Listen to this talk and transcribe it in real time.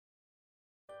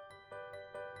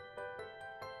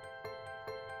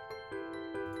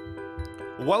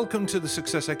Welcome to the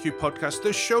Success IQ podcast,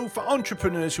 the show for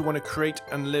entrepreneurs who want to create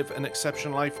and live an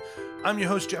exceptional life. I'm your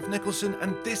host, Jeff Nicholson,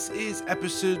 and this is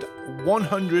episode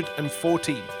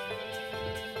 114.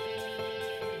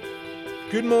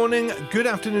 Good morning, good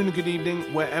afternoon, and good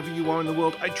evening, wherever you are in the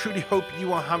world. I truly hope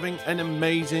you are having an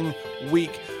amazing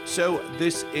week. So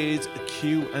this is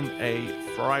Q&A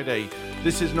Friday.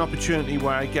 This is an opportunity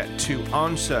where I get to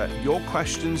answer your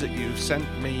questions that you've sent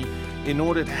me in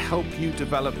order to help you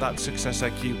develop that success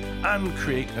IQ and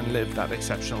create and live that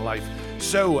exceptional life.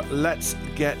 So let's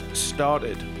get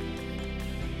started.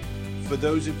 For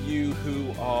those of you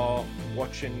who are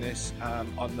watching this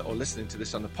or listening to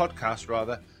this on the podcast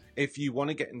rather, if you want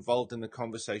to get involved in the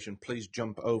conversation, please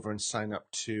jump over and sign up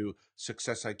to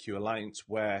Success IQ Alliance,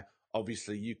 where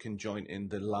obviously you can join in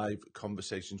the live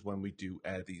conversations when we do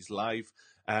air these live.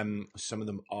 Some of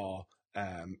them are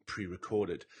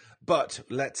pre-recorded, but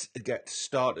let's get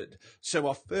started. So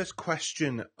our first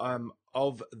question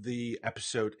of the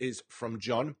episode is from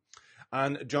John,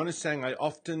 and John is saying, I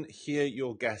often hear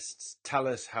your guests tell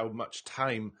us how much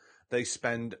time they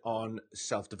spend on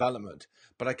self-development,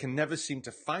 but I can never seem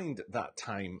to find that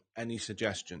time. Any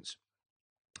suggestions?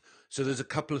 So there's a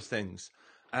couple of things.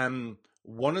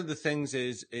 One of the things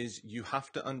is you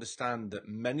have to understand that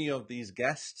many of these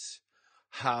guests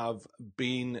have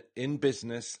been in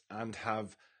business and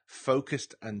have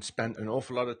focused and spent an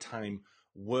awful lot of time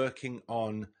working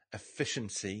on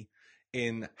efficiency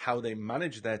in how they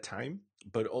manage their time,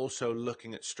 but also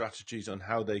looking at strategies on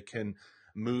how they can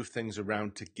move things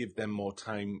around to give them more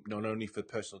time, not only for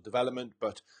personal development,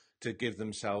 but to give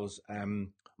themselves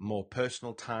more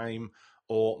personal time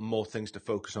or more things to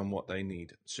focus on what they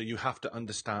need. So you have to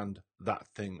understand that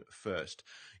thing first.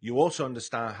 You also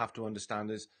have to understand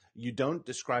is you don't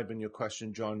describe in your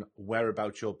question, John,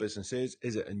 whereabouts your business is.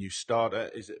 Is it a new starter?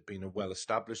 Is it been a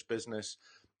well-established business?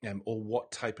 Or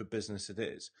what type of business it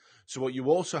is? So what you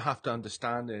also have to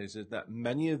understand is that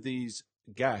many of these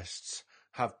guests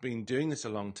have been doing this a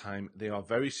long time. They are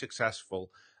very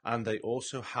successful, and they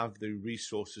also have the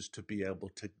resources to be able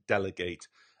to delegate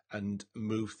and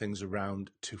move things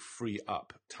around to free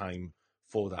up time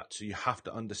for that. So you have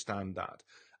to understand that.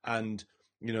 And,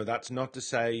 that's not to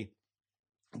say,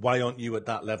 why aren't you at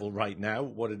that level right now?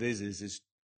 What it is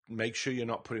make sure you're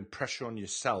not putting pressure on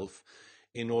yourself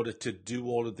in order to do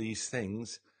all of these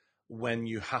things when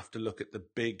you have to look at the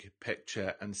big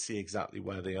picture and see exactly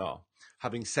where they are.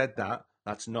 Having said that,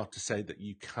 that's not to say that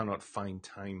you cannot find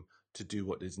time to do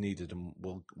what is needed, and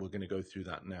we're going to go through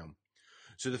that now.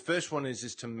 So the first one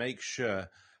is to make sure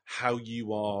how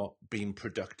you are being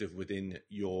productive within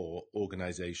your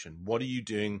organization. What are you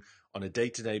doing on a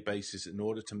day-to-day basis in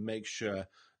order to make sure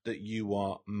that you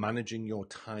are managing your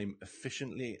time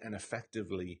efficiently and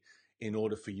effectively in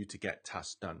order for you to get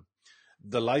tasks done?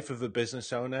 The life of a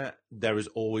business owner, there is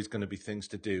always going to be things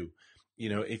to do.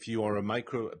 If you are a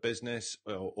micro business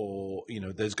or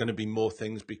there's going to be more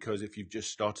things, because if you've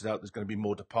just started out, there's going to be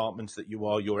more departments that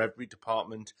you're every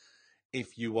department.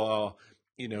 If you are,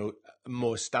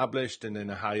 more established and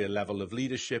in a higher level of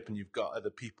leadership and you've got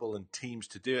other people and teams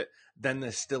to do it, then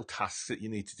there's still tasks that you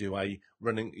need to do, i.e.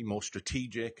 running more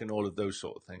strategic and all of those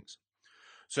sort of things.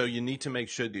 So you need to make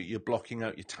sure that you're blocking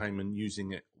out your time and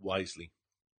using it wisely.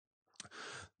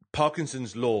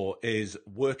 Parkinson's law is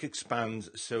work expands,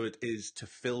 so it is to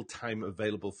fill time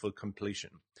available for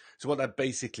completion. So what that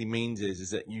basically means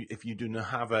is that if you do not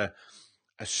have a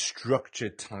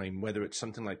structured time, whether it's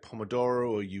something like Pomodoro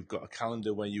or you've got a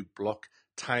calendar where you block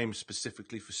time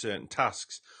specifically for certain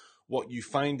tasks, what you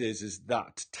find is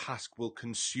that task will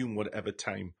consume whatever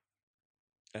time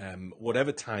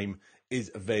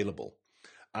is available.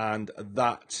 And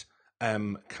that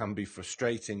can be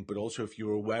frustrating, but also if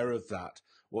you're aware of that,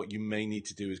 what you may need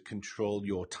to do is control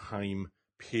your time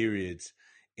periods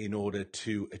in order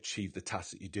to achieve the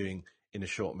task that you're doing in a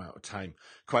short amount of time.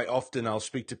 Quite often I'll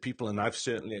speak to people, and I've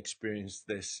certainly experienced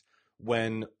this,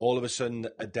 when all of a sudden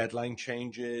a deadline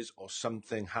changes or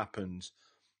something happens,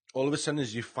 all of a sudden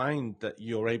as you find that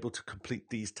you're able to complete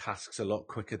these tasks a lot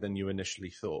quicker than you initially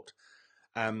thought.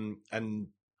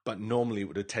 But normally it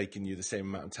would have taken you the same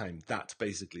amount of time. That's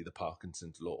basically the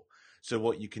Parkinson's law. So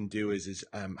what you can do is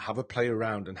have a play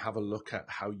around and have a look at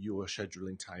how you are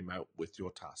scheduling time out with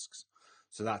your tasks.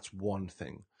 So that's one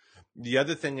thing. The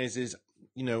other thing is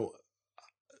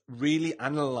really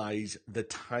analyze the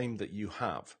time that you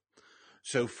have.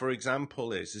 So for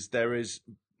example, there is,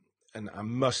 and I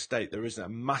must state, there is a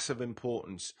massive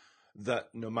importance that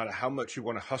no matter how much you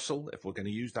want to hustle, if we're going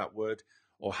to use that word,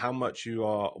 or how much you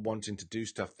are wanting to do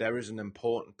stuff, there is an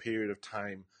important period of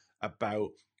time about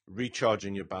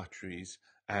recharging your batteries,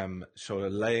 sort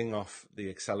of laying off the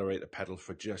accelerator pedal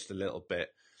for just a little bit,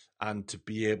 and to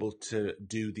be able to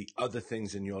do the other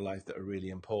things in your life that are really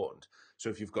important. So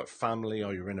if you've got family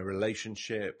or you're in a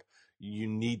relationship, you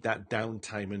need that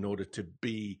downtime in order to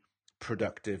be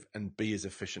productive and be as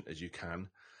efficient as you can.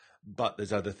 But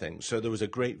there's other things. So there was a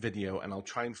great video, and I'll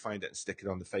try and find it and stick it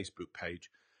on the Facebook page,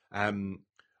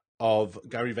 of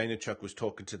Gary Vaynerchuk was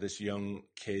talking to this young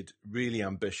kid, really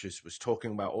ambitious, was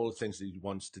talking about all the things that he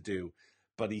wants to do,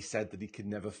 but he said that he could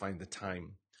never find the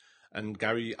time. And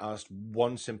Gary asked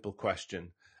one simple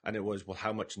question, and it was, well,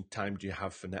 how much time do you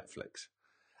have for Netflix?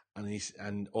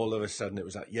 And all of a sudden it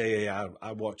was like, yeah,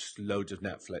 I watch loads of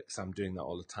Netflix. I'm doing that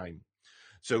all the time.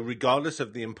 So regardless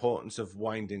of the importance of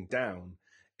winding down,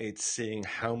 it's seeing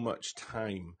how much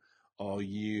time are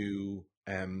you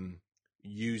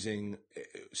using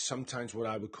sometimes what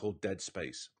I would call dead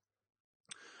space.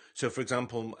 So for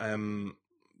example,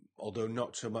 although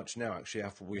not so much now, actually,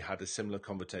 after we had a similar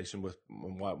conversation with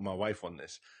my wife on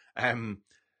this,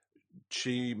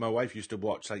 my wife used to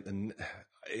watch, like,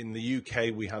 in the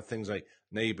UK we have things like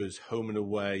Neighbours, Home and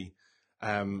Away,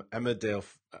 Emmerdale.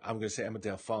 I'm going to say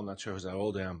Emmerdale Farm. Not sure how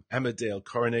old I am. Emmerdale,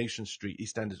 Coronation Street,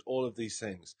 EastEnders, all of these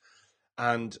things,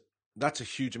 and that's a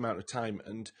huge amount of time.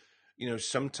 And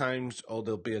sometimes,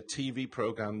 there'll be a TV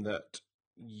program that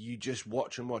you just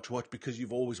watch and watch because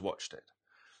you've always watched it.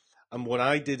 And what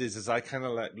I did is I kind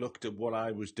of looked at what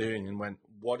I was doing and went,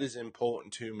 what is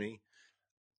important to me?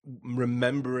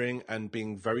 Remembering and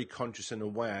being very conscious and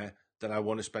aware that I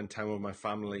want to spend time with my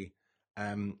family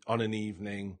on an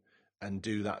evening and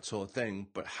do that sort of thing.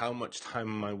 But how much time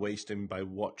am I wasting by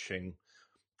watching,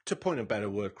 to point a better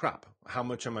word, crap? How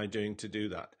much am I doing to do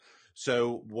that?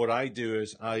 So what I do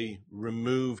is I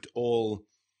removed all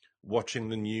watching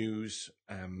the news,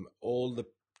 all the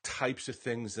types of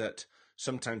things that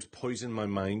sometimes poison my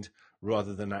mind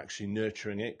rather than actually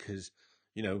nurturing it, because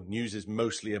news is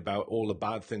mostly about all the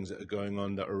bad things that are going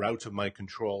on that are out of my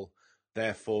control.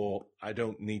 Therefore, I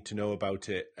don't need to know about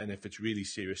it. And if it's really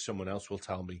serious, someone else will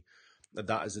tell me.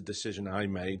 That is a decision I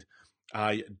made.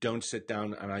 I don't sit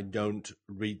down and I don't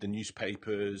read the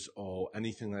newspapers or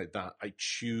anything like that. I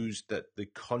choose that the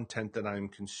content that I'm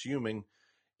consuming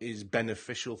is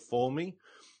beneficial for me,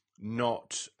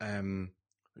 not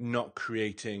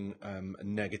creating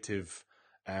negative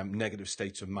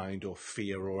states of mind or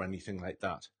fear or anything like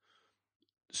that.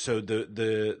 So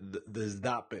there's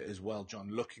that bit as well, John,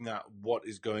 looking at what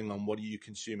is going on. What are you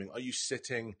consuming? Are you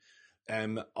sitting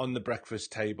on the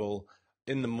breakfast table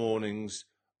in the mornings?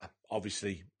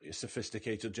 Obviously, a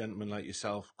sophisticated gentleman like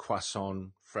yourself,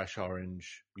 croissant, fresh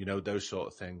orange, those sort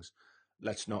of things.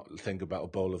 Let's not think about a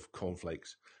bowl of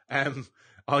cornflakes.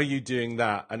 Are you doing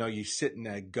that? And are you sitting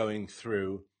there going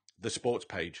through the sports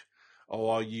page?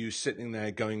 Or are you sitting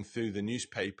there going through the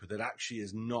newspaper that actually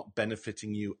is not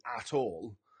benefiting you at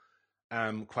all?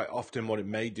 Quite often what it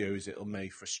may do is it may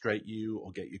frustrate you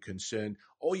or get you concerned,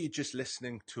 or you're just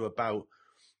listening to about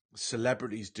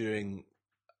celebrities doing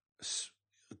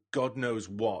God knows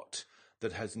what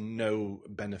that has no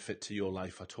benefit to your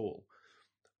life at all.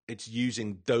 It's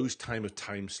using those time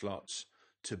slots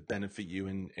to benefit you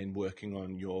in working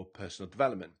on your personal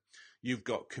development. You've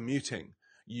got commuting.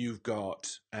 You've got,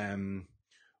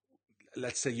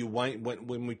 let's say when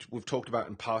we've talked about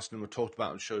in past, and we've talked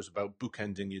about on shows about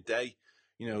bookending your day,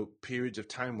 periods of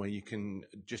time where you can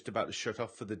just about to shut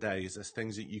off for the day. There's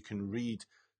things that you can read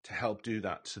to help do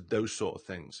that. So those sort of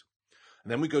things.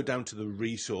 And then we go down to the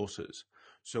resources.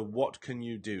 So what can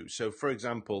you do? So for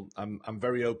example, I'm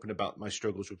very open about my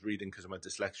struggles with reading because of my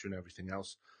dyslexia and everything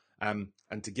else. And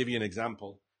to give you an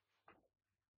example,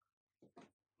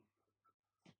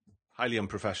 highly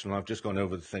unprofessional. I've just gone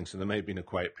over the thing, so there may have been a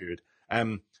quiet period.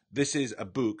 This is a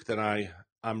book that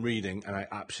I'm reading and I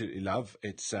absolutely love.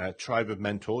 It's Tribe of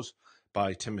Mentors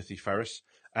by Timothy Ferriss.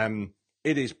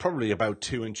 It is probably about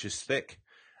 2 inches thick,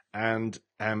 and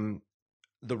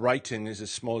the writing is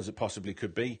as small as it possibly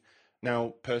could be.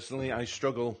 Now, personally, I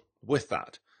struggle with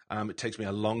that. It takes me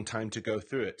a long time to go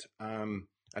through it.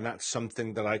 And that's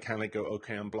something that I kind of go,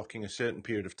 okay, I'm blocking a certain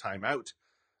period of time out,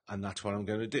 and that's what I'm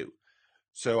going to do.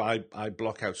 So I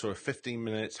block out sort of 15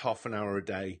 minutes, half an hour a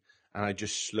day, and I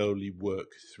just slowly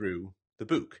work through the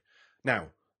book. Now,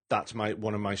 that's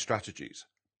one of my strategies.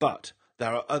 But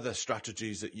there are other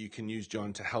strategies that you can use,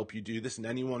 John, to help you do this. And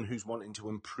anyone who's wanting to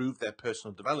improve their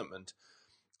personal development,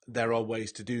 there are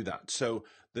ways to do that. So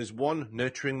there's one,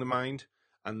 nurturing the mind,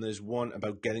 and there's one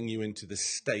about getting you into the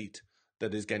state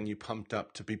that is getting you pumped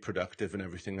up to be productive and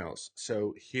everything else.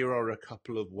 So here are a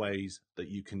couple of ways that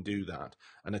you can do that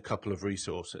and a couple of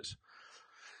resources.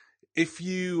 If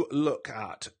you look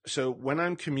at, so when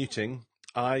I'm commuting,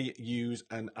 I use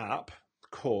an app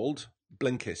called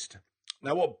Blinkist.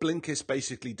 Now, what Blinkist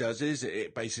basically does is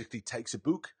it basically takes a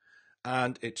book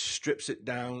and it strips it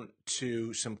down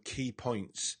to some key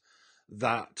points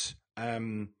that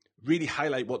really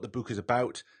highlight what the book is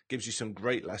about, gives you some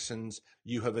great lessons.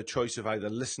 You have a choice of either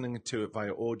listening to it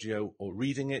via audio or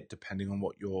reading it, depending on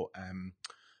what your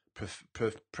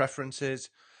preference is.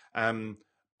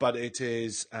 But it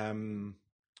is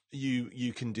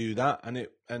you can do that,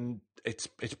 and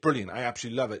it's brilliant. I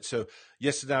absolutely love it. So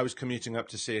yesterday I was commuting up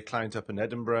to see a client up in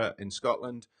Edinburgh in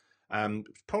Scotland.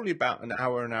 Probably about an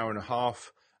hour and a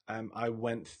half. I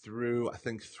went through, I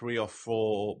think, 3 or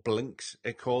 4 blinks,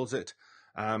 it calls it,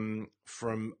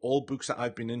 from all books that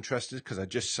I've been interested, because I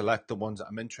just select the ones that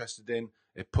I'm interested in.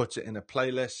 It puts it in a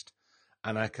playlist,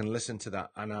 and I can listen to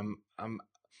that. And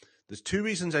there's 2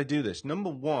 reasons I do this. Number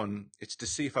one, it's to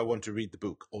see if I want to read the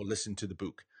book or listen to the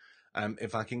book.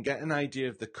 If I can get an idea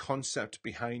of the concept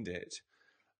behind it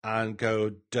and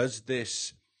go, does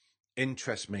this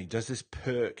interest me? Does this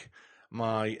perk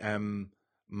my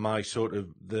my sort of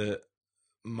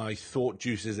my thought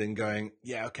juices in going,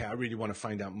 yeah, okay, I really want to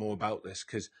find out more about this,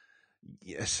 because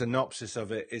a synopsis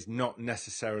of it is not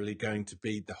necessarily going to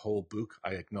be the whole book.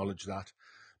 I acknowledge that,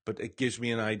 but it gives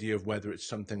me an idea of whether it's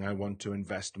something I want to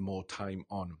invest more time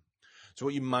on. So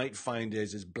what you might find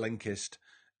is Blinkist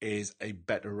is a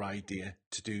better idea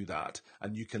to do that,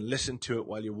 and you can listen to it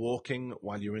while you're walking,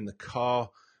 while you're in the car,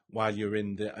 while you're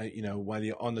in the while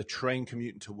you're on the train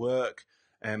commuting to work.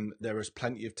 There is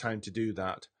plenty of time to do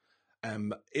that.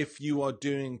 If you are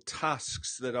doing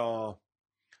tasks that are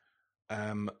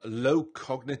low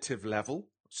cognitive level,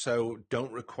 so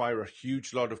don't require a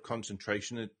huge lot of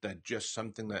concentration, they're just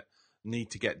something that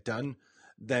need to get done,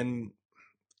 then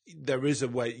there is a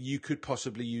way you could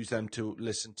possibly use them to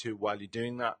listen to while you're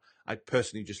doing that. I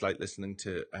personally just like listening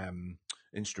to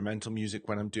instrumental music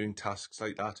when I'm doing tasks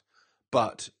like that.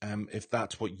 But if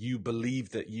that's what you believe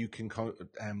that you can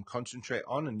concentrate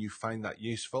on and you find that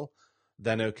useful,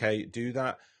 then okay, do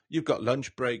that. You've got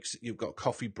lunch breaks, you've got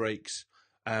coffee breaks,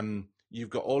 you've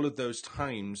got all of those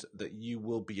times that you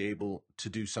will be able to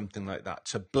do something like that.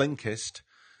 So Blinkist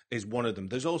is one of them.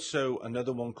 There's also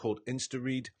another one called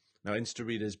InstaRead. Now,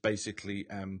 InstaRead is basically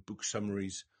book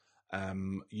summaries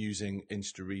using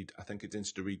InstaRead. I think it's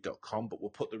instaread.com, but we'll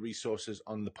put the resources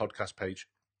on the podcast page.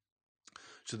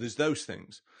 So there's those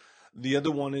things. The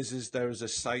other one is there is a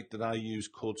site that I use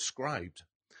called Scribed.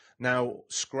 Now,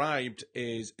 Scribed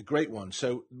is a great one.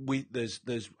 So there's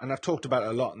and I've talked about it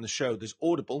a lot on the show. There's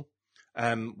Audible,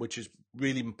 which is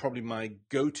really probably my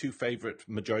go-to favorite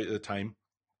majority of the time.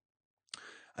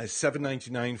 It's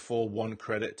 $7.99 for 1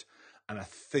 credit, and I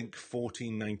think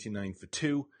 $14.99 for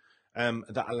 2.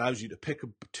 That allows you to pick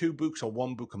 2 books or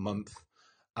 1 book a month,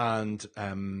 and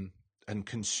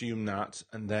consume that,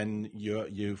 and then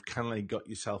you've kind of like got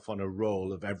yourself on a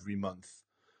roll of every month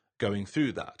going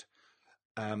through that.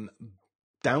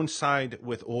 Downside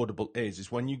with Audible is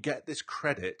when you get this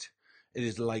credit, it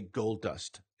is like gold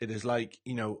dust. It is like,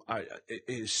 it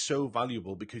is so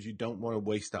valuable because you don't want to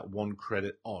waste that 1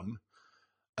 credit on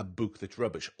a book that's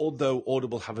rubbish. Although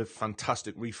Audible have a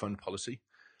fantastic refund policy,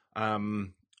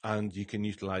 and you can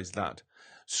utilize that.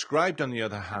 Scribed, on the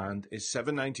other hand, is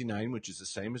 $7.99, which is the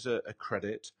same as a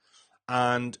credit,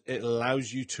 and it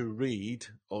allows you to read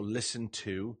or listen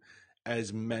to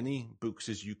as many books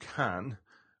as you can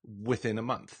within a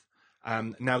month.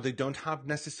 Now, they don't have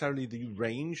necessarily the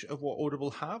range of what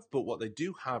Audible have, but what they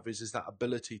do have is that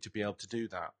ability to be able to do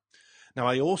that. Now,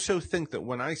 I also think that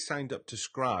when I signed up to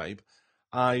Scribe,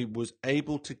 I was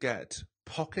able to get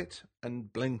Pocket and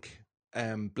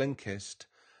Blinkist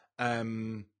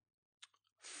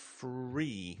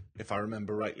free, if I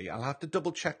remember rightly. I'll have to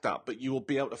double check that, but you will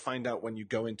be able to find out when you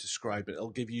go into Scribe.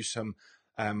 It'll give you some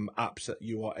apps that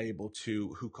you are able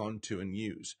to hook onto and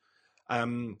use.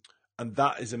 And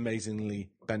that is amazingly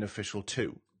beneficial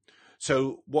too.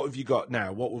 So what have you got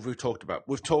now? What have we talked about?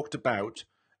 We've talked about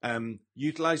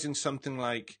utilizing something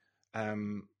like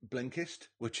Blinkist,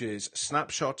 which is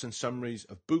snapshots and summaries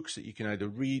of books that you can either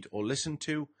read or listen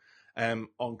to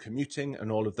on commuting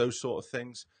and all of those sort of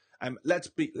things. Let's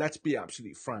be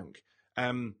absolutely frank.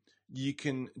 You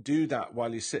can do that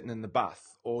while you're sitting in the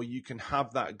bath, or you can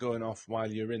have that going off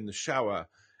while you're in the shower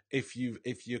if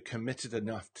you're committed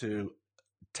enough to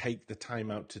take the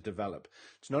time out to develop.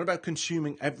 It's not about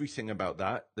consuming everything about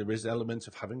that. There is elements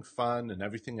of having fun and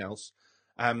everything else,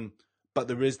 but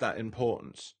there is that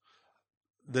importance.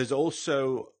 There's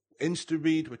also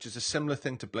InstaRead, which is a similar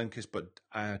thing to Blinkist, but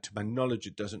to my knowledge,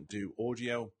 it doesn't do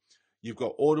audio. You've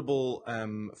got Audible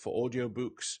for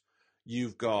audiobooks.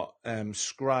 You've got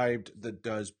Scribed that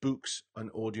does books and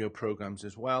audio programs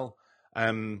as well.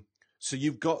 So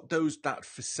you've got that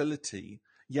facility.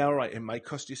 Yeah, all right, it might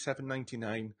cost you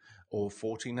 $7.99 or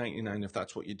 $14.99 if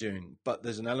that's what you're doing. But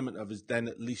there's an element of is then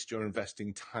at least you're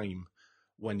investing time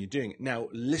when you're doing it. Now,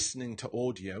 listening to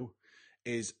audio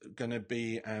is going to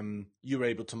be you're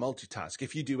able to multitask.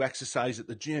 If you do exercise at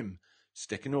the gym,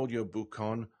 stick an audio book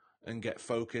on and get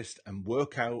focused and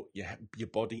work out your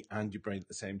body and your brain at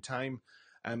the same time.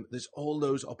 There's all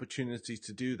those opportunities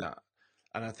to do that.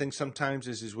 And I think sometimes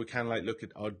is we kind of like look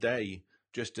at our day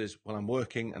just as, well, I'm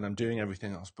working and I'm doing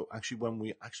everything else. But actually, when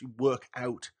we actually work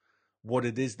out what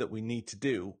it is that we need to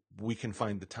do, we can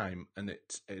find the time. And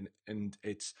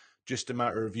it's just a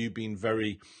matter of you being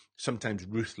very sometimes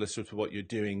ruthless with what you're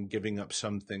doing, giving up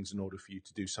some things in order for you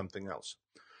to do something else.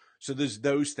 So there's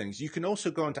those things. You can also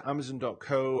go onto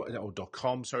Amazon.co or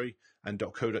 .com, sorry, and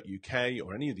 .co.uk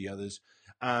or any of the others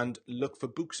and look for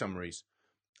book summaries.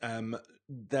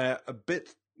 They're a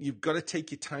bit, you've got to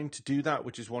take your time to do that,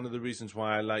 which is one of the reasons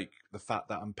why I like the fact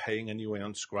that I'm paying anyway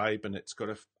on Scribe and it's got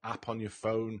an app on your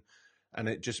phone and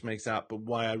it just makes that. But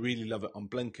why I really love it on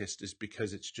Blinkist is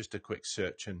because it's just a quick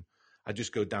search and I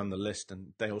just go down the list, and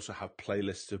they also have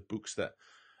playlists of books that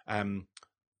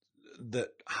that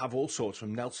have all sorts,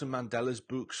 from Nelson Mandela's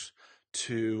books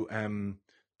to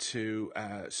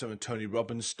some of Tony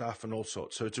Robbins stuff and all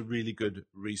sorts. So it's a really good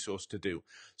resource to do.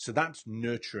 So that's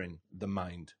nurturing the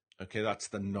mind. Okay, that's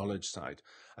the knowledge side.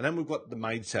 And then we've got the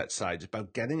mindset side,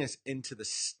 about getting us into the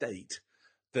state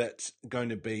that's going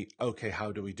to be, okay,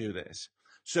 how do we do this?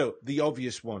 So the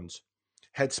obvious ones,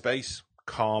 Headspace,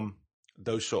 Calm,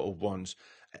 those sort of ones.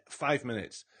 5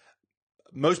 minutes.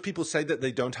 Most people say that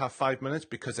they don't have 5 minutes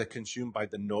because they're consumed by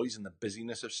the noise and the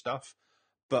busyness of stuff.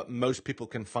 But most people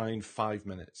can find 5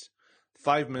 minutes.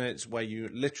 5 minutes where you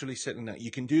literally sitting there.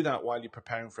 You can do that while you're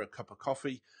preparing for a cup of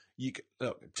coffee. You could,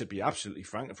 look, to be absolutely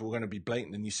frank, if we're going to be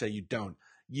blatant and you say you don't,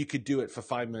 you could do it for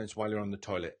 5 minutes while you're on the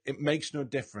toilet. It makes no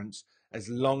difference as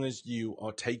long as you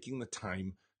are taking the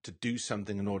time to do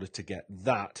something in order to get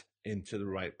that into the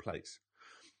right place.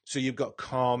 So you've got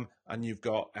Calm and you've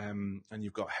got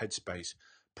Headspace,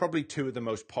 probably two of the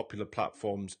most popular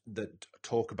platforms that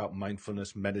talk about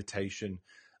mindfulness, meditation.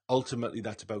 Ultimately,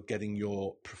 that's about getting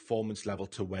your performance level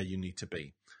to where you need to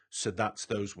be. So that's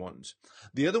those ones.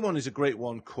 The other one is a great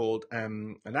one called,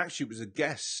 and actually it was a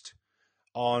guest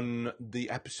on the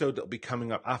episode that'll be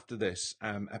coming up after this,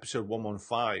 episode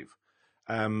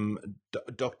 115,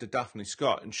 Dr. Daphne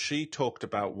Scott, and she talked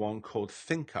about one called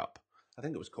Think Up. I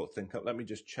think it was called Think Up. Let me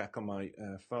just check on my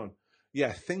phone.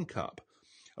 Yeah, Think Up.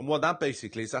 And what that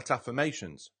basically is, that's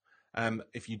affirmations.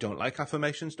 If you don't like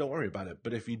affirmations, don't worry about it.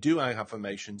 But if you do like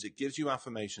affirmations, it gives you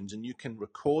affirmations and you can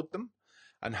record them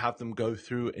and have them go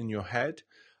through in your head.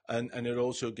 And it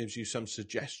also gives you some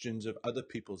suggestions of other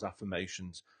people's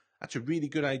affirmations. That's a really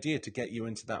good idea to get you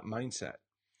into that mindset.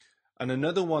 And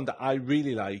another one that I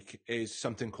really like is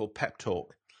something called Pep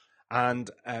Talk.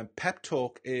 And Pep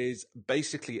Talk is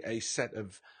basically a set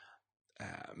of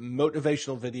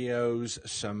motivational videos,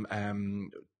 some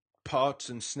parts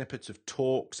and snippets of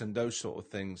talks and those sort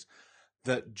of things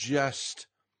that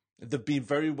they've been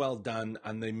very well done,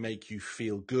 and they make you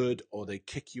feel good, or they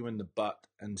kick you in the butt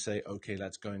and say, okay,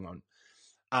 that's going on.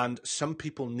 And some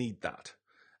people need that.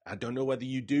 I don't know whether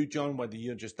you do, John, whether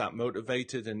you're just that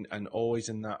motivated and always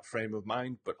in that frame of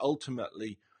mind, but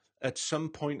ultimately at some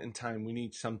point in time, we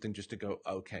need something just to go,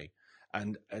 okay.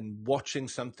 And watching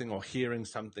something or hearing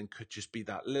something could just be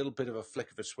that little bit of a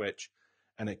flick of a switch,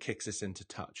 and it kicks us into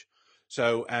touch.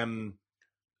 So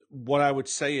what I would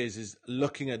say is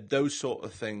looking at those sort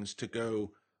of things to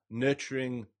go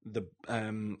nurturing the,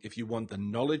 if you want, the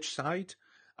knowledge side,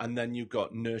 and then you've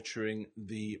got nurturing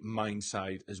the mind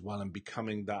side as well, and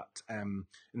becoming that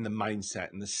in the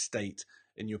mindset and the state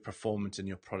in your performance and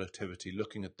your productivity,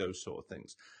 looking at those sort of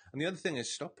things. And the other thing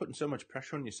is, stop putting so much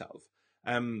pressure on yourself.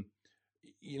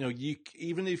 You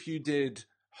even if you did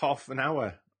half an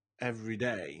hour every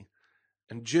day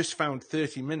and just found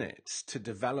 30 minutes to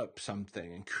develop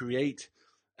something and create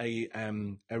a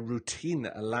routine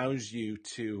that allows you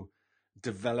to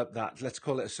develop that, let's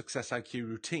call it a success IQ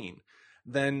routine,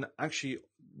 then actually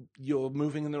you're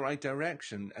moving in the right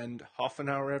direction. And half an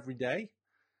hour every day,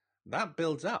 that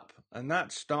builds up, and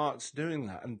that starts doing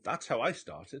that. And that's how I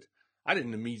started. I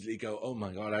didn't immediately go, oh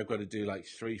my God, I've got to do like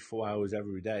 3-4 hours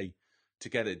every day to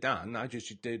get it done. I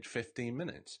just did 15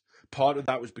 minutes. Part of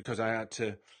that was because I had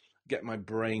to get my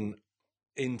brain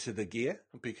into the gear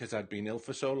because I'd been ill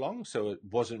for so long. So it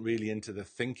wasn't really into the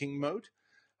thinking mode.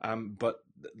 But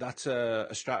that's a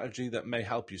strategy that may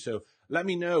help you. So let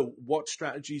me know, what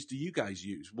strategies do you guys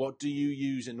use? What do you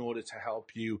use in order to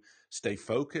help you stay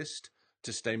focused,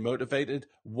 to stay motivated?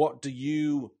 What do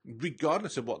you,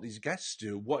 regardless of what these guests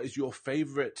do, what is your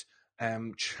favorite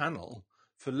channel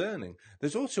for learning?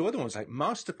 There's also other ones like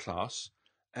Masterclass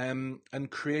and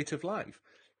Creative Live.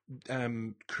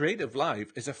 Creative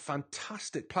Live is a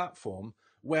fantastic platform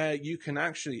where you can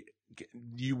actually,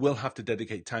 you will have to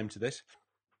dedicate time to this.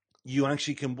 You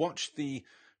actually can watch the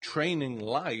training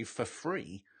live for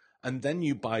free, and then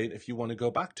you buy it if you want to go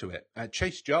back to it.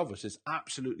 Chase Jarvis is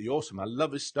absolutely awesome. I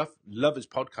love his stuff, love his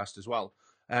podcast as well.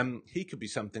 He could be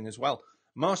something as well.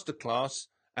 Masterclass,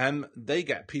 they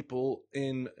get people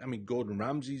in, I mean, Gordon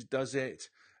Ramsay does it.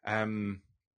 I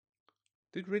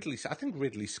think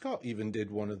Ridley Scott even did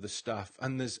one of the stuff.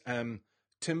 And there's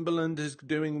Timbaland is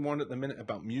doing one at the minute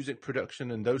about music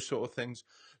production and those sort of things.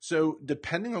 So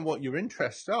depending on what your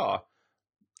interests are,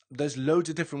 there's loads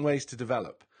of different ways to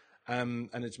develop. And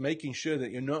it's making sure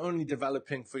that you're not only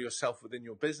developing for yourself within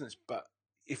your business, but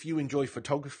if you enjoy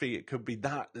photography, it could be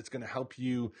that's going to help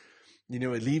you,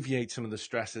 alleviate some of the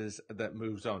stresses that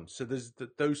moves on. So there's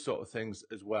those sort of things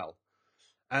as well.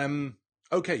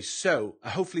 Okay, so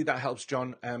hopefully that helps,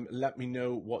 John. Let me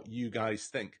know what you guys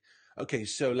think. Okay,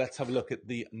 so let's have a look at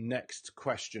the next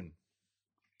question.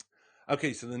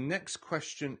 Okay, so the next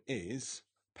question is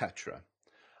Petra.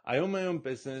 I own my own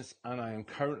business and I am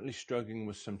currently struggling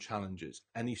with some challenges.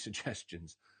 Any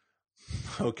suggestions?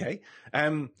 Okay.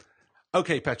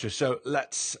 Okay, Petra. So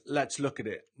let's look at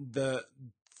it. The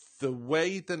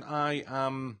way that I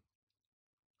am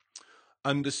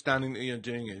understanding that you're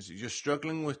doing is you're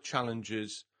struggling with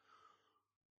challenges.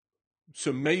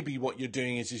 So maybe what you're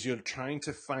doing is you're trying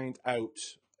to find out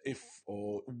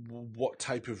what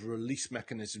type of release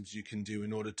mechanisms you can do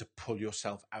in order to pull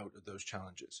yourself out of those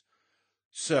challenges.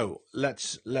 So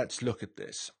let's look at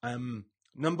this.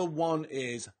 Number one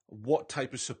is, what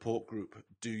type of support group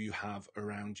do you have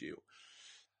around you?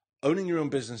 Owning your own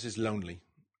business is lonely.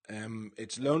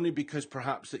 It's lonely because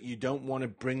perhaps that you don't want to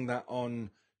bring that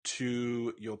on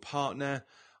to your partner.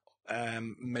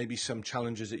 Maybe some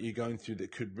challenges that you're going through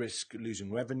that could risk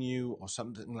losing revenue or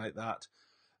something like that.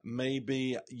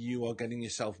 Maybe you are getting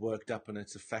yourself worked up and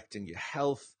it's affecting your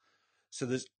health. So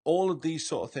there's all of these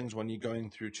sort of things when you're going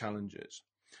through challenges.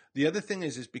 The other thing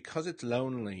is because it's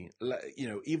lonely,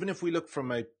 even if we look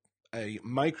from a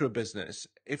micro business,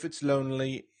 if it's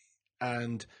lonely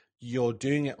and you're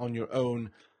doing it on your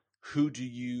own, who do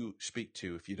you speak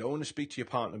to? If you don't want to speak to your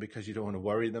partner because you don't want to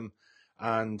worry them,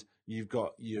 and you've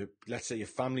got let's say your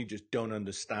family just don't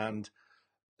understand,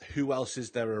 who else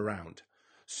is there around?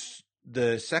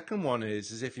 The second one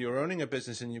is if you're owning a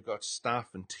business and you've got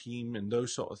staff and team and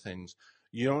those sort of things,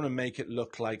 you don't want to make it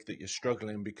look like that you're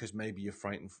struggling because maybe you're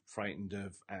frightened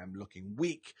of looking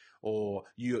weak, or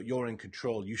you're in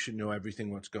control. You should know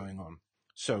everything what's going on.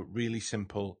 So really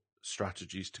simple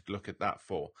strategies to look at that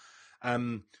for.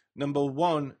 Number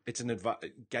one, it's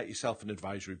get yourself an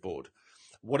advisory board.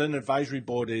 What an advisory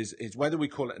board is whether we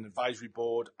call it an advisory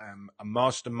board, a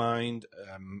mastermind,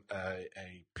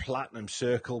 a platinum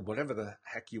circle, whatever the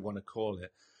heck you want to call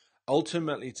it.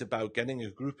 Ultimately, it's about getting a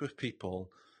group of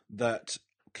people that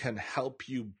can help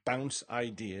you bounce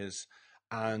ideas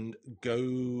and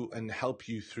go and help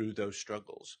you through those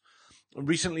struggles.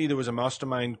 Recently, there was a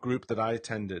mastermind group that I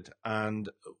attended, and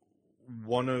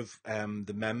one of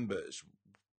the members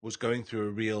was going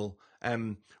through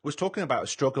was talking about a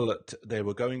struggle that they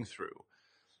were going through.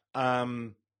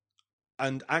 And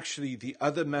actually the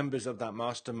other members of that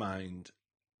mastermind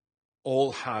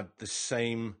all had the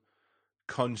same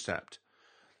concept.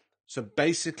 So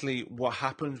basically what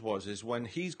happened is when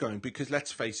he's going, because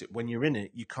let's face it, when you're in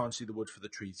it, you can't see the wood for the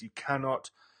trees. You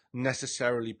cannot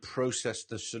necessarily process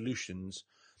the solutions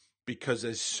because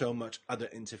there's so much other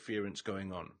interference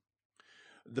going on.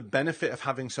 The benefit of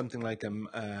having something like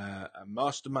a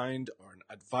mastermind or an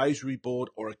advisory board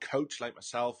or a coach like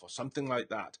myself or something like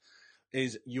that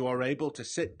is you are able to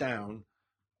sit down,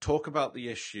 talk about the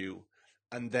issue,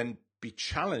 and then be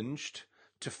challenged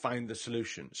to find the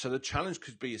solution. So the challenge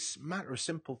could be a matter of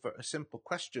simple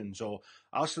questions, or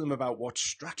ask them about what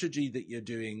strategy that you're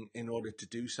doing in order to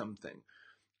do something.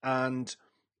 And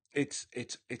it's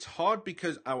hard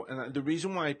because and the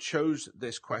reason why I chose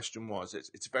this question was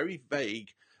it's very vague,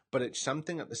 but it's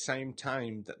something at the same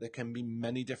time that there can be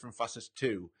many different facets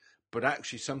to, but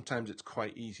actually sometimes it's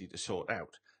quite easy to sort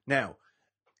out. Now,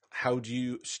 how do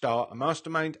you start a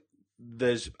mastermind?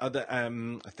 There's other,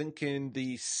 I think in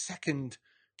the second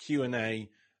Q&A,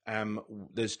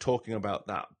 there's talking about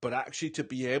that, but actually to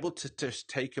be able to just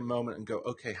take a moment and go,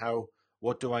 okay,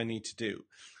 what do I need to do?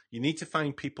 You need to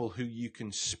find people who you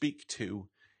can speak to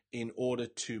in order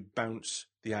to bounce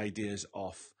the ideas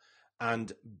off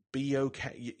and be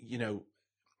okay.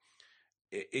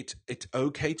 It's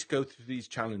okay to go through these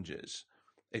challenges.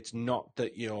 It's not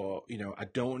that I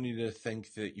don't want you to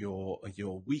think that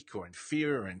you're weak or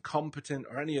inferior or incompetent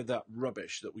or any of that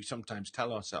rubbish that we sometimes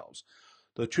tell ourselves.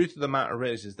 The truth of the matter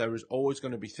is there is always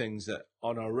going to be things that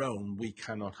on our own we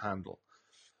cannot handle.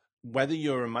 Whether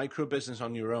you're a micro business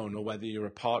on your own or whether you're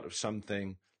a part of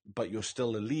something, but you're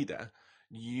still a leader,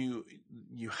 you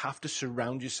have to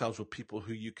surround yourselves with people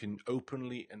who you can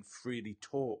openly and freely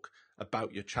talk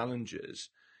about your challenges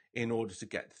in order to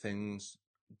get things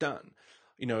done.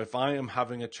 If I am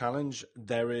having a challenge,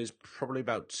 there is probably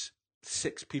about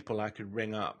 6 people I could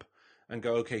ring up and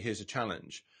go, okay, here's a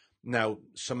challenge. Now,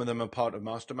 some of them are part of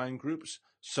mastermind groups.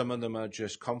 Some of them are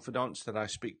just confidants that I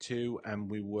speak to, and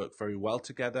we work very well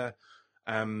together.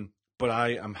 But I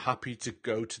am happy to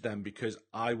go to them because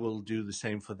I will do the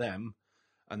same for them,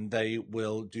 and they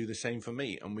will do the same for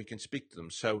me, and we can speak to them.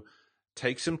 So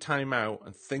take some time out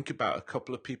and think about a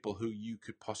couple of people who you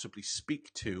could possibly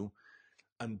speak to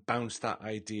and bounce that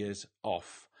ideas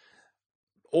off.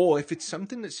 Or if it's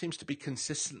something that seems to be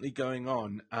consistently going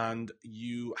on and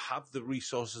you have the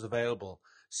resources available,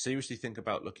 seriously think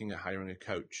about looking at hiring a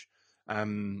coach.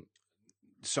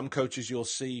 Some coaches you'll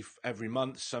see every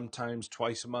month, sometimes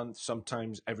twice a month,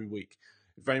 sometimes every week.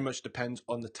 It very much depends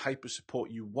on the type of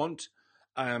support you want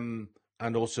and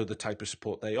also the type of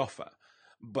support they offer.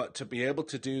 But to be able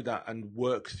to do that and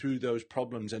work through those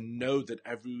problems and know that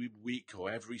every week or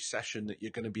every session that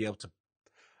you're going to be able to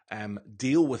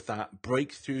deal with that,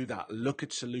 break through that, look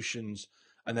at solutions,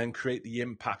 and then create the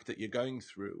impact that you're going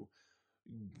through,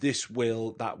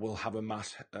 that will have a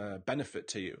mass benefit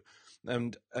to you.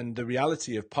 And the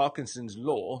reality of Parkinson's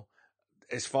law,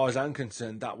 as far as I'm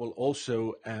concerned, that will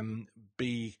also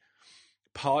be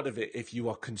part of it. If you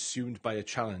are consumed by a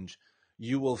challenge,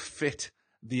 you will fit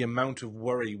the amount of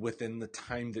worry within the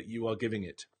time that you are giving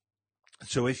it.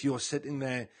 So if you're sitting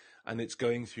there and it's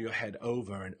going through your head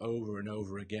over and over and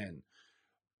over again,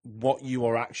 what you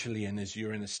are actually in is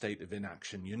you're in a state of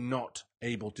inaction. You're not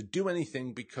able to do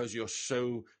anything because you're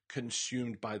so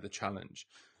consumed by the challenge.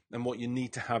 And what you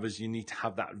need to have is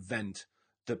that vent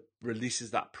that releases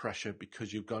that pressure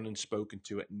because you've gone and spoken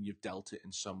to it and you've dealt it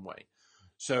in some way.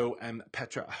 So,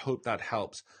 Petra, I hope that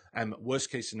helps. Worst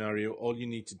case scenario, all you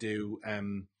need to do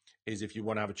is, if you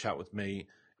want to have a chat with me,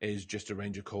 is just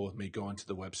arrange a call with me, go onto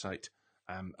the website,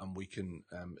 and we can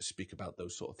speak about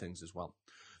those sort of things as well.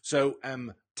 So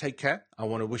take care. I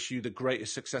want to wish you the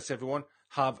greatest success, everyone.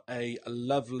 Have a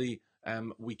lovely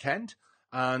weekend.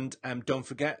 And don't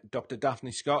forget, Dr.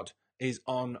 Daphne Scott is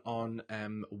on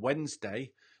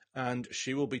Wednesday, and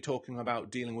she will be talking about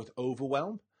dealing with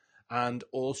overwhelm. And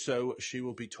also she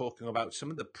will be talking about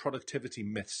some of the productivity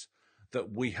myths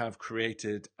that we have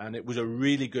created. And it was a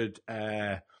really good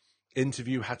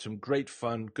interview, had some great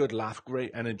fun, good laugh,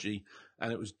 great energy.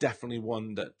 And it was definitely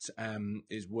one that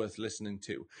is worth listening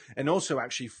to. And also,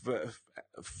 actually,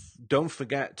 don't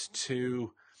forget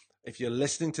to, if you're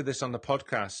listening to this on the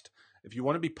podcast, if you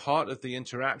want to be part of the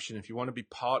interaction, if you want to be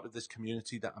part of this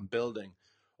community that I'm building,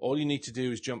 all you need to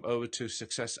do is jump over to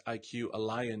Success IQ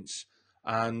Alliance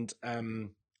and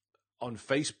on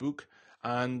Facebook,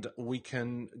 and we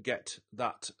can get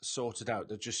that sorted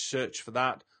out. Just search for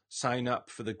that, sign up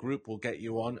for the group, we'll get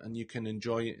you on, and you can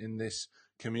enjoy it in this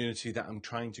community that I'm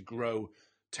trying to grow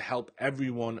to help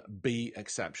everyone be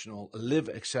exceptional, live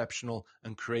exceptional,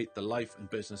 and create the life and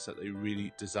business that they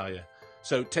really desire.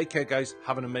 So take care, guys.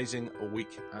 Have an amazing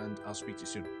week, and I'll speak to you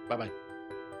soon. Bye-bye.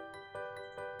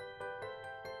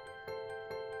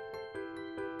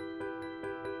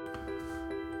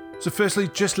 So firstly,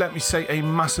 just let me say a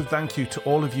massive thank you to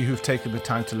all of you who've taken the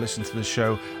time to listen to the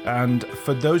show. And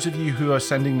for those of you who are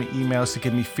sending me emails to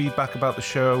give me feedback about the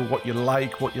show, what you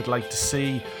like, what you'd like to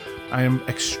see, I am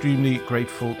extremely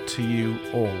grateful to you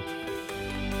all.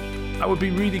 I would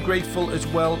be really grateful as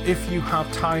well if you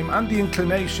have time and the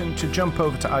inclination to jump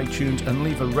over to iTunes and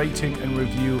leave a rating and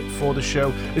review for the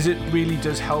show, as it really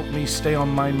does help me stay on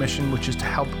my mission, which is to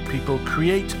help people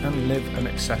create and live an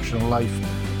exceptional life.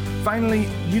 Finally,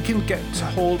 you can get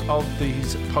hold of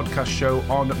these podcast show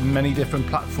on many different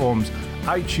platforms: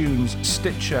 iTunes,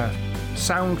 Stitcher,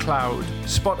 SoundCloud,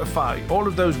 Spotify, all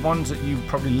of those ones that you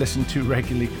probably listen to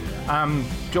regularly.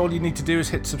 All you need to do is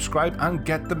hit subscribe and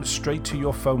get them straight to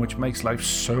your phone, which makes life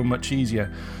so much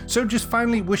easier. So just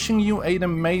finally, wishing you an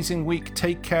amazing week.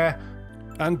 Take care,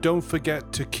 and don't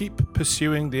forget to keep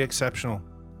pursuing the exceptional.